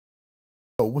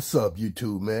Oh, what's up,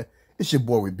 YouTube, man? It's your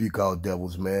boy Rebuke All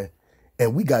Devils, man.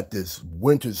 And we got this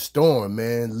winter storm,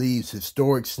 man, leaves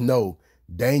historic snow,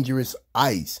 dangerous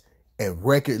ice, and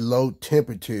record low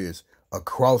temperatures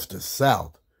across the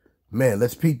South. Man,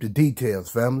 let's peep the details,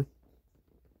 family.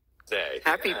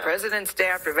 Happy President's Day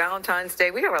after Valentine's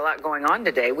Day. We have a lot going on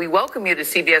today. We welcome you to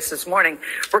CBS This Morning.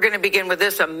 We're going to begin with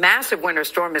this. A massive winter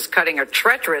storm is cutting a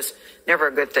treacherous, never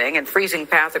a good thing, and freezing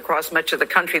path across much of the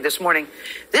country this morning.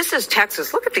 This is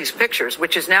Texas. Look at these pictures,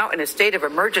 which is now in a state of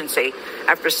emergency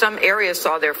after some areas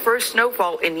saw their first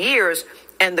snowfall in years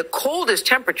and the coldest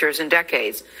temperatures in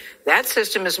decades. That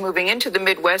system is moving into the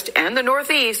Midwest and the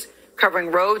Northeast,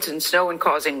 covering roads and snow and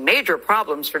causing major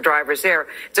problems for drivers there.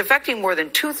 It's affecting more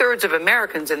than 2/3 of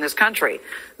Americans in this country.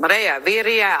 Maria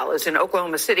Villarreal is in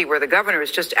Oklahoma City, where the governor has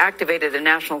just activated a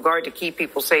National Guard to keep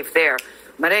people safe there.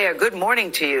 Maria, good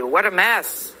morning to you. What a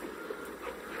mess.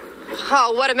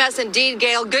 Oh, what a mess indeed,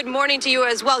 Gail. Good morning to you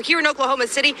as well. Here in Oklahoma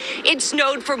City, it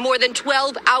snowed for more than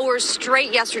 12 hours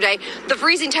straight yesterday. The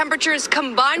freezing temperatures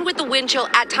combined with the wind chill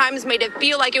at times made it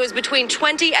feel like it was between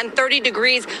 20 and 30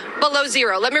 degrees below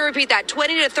zero. Let me repeat that,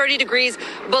 20 to 30 degrees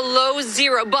below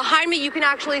zero. Behind me, you can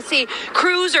actually see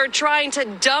crews are trying to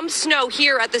dump snow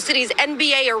here at the city's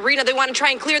NBA arena. They want to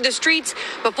try and clear the streets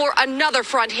before another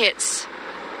front hits.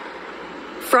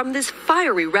 From this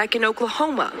fiery wreck in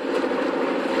Oklahoma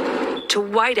to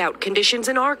whiteout conditions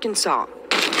in Arkansas,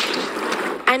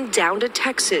 and down to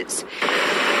Texas.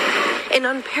 An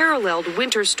unparalleled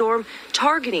winter storm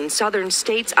targeting southern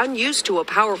states unused to a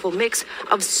powerful mix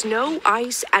of snow,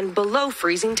 ice, and below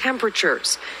freezing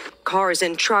temperatures. Cars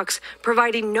and trucks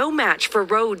providing no match for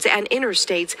roads and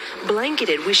interstates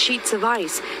blanketed with sheets of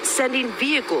ice, sending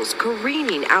vehicles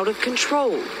careening out of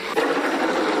control.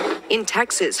 In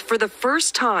Texas, for the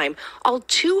first time, all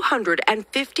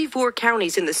 254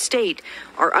 counties in the state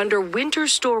are under winter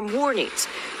storm warnings.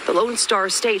 The Lone Star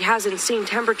State hasn't seen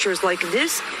temperatures like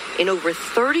this in over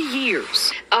 30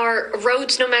 years. Our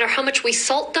roads, no matter how much we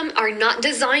salt them, are not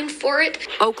designed for it.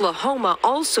 Oklahoma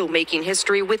also making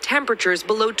history with temperatures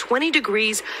below 20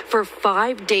 degrees for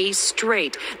 5 days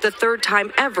straight, the third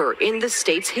time ever in the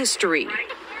state's history.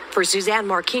 For Suzanne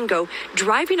Markingo,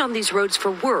 driving on these roads for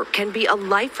work can be a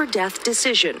life-or-death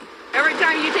decision. Every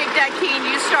time you take that key and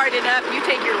you start it up, you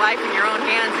take your life in your own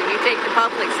hands, and you take the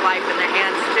public's life in their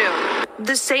hands, too.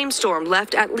 The same storm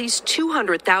left at least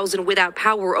 200,000 without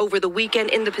power over the weekend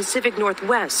in the Pacific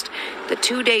Northwest. The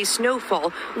 2-day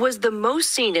snowfall was the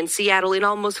most seen in Seattle in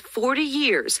almost 40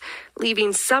 years,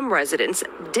 leaving some residents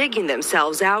digging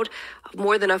themselves out of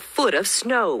more than a foot of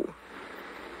snow.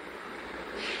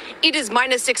 It is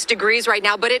minus 6 degrees right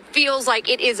now, but it feels like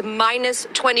it is minus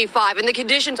 25, and the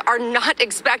conditions are not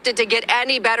expected to get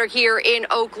any better here in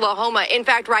Oklahoma. In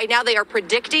fact, right now they are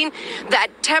predicting that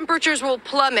temperatures will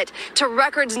plummet to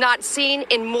records not seen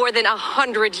in more than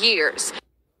 100 years.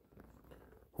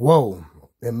 Whoa.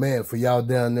 And man, for y'all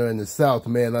down there in the South,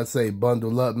 man, I say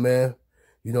bundle up, man.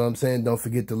 You know what I'm saying? Don't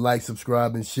forget to like,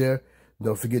 subscribe, and share.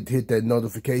 Don't forget to hit that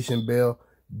notification bell.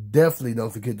 Definitely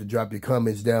don't forget to drop your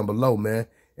comments down below, man.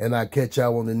 And I'll catch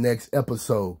y'all on the next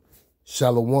episode.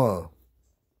 Shalom.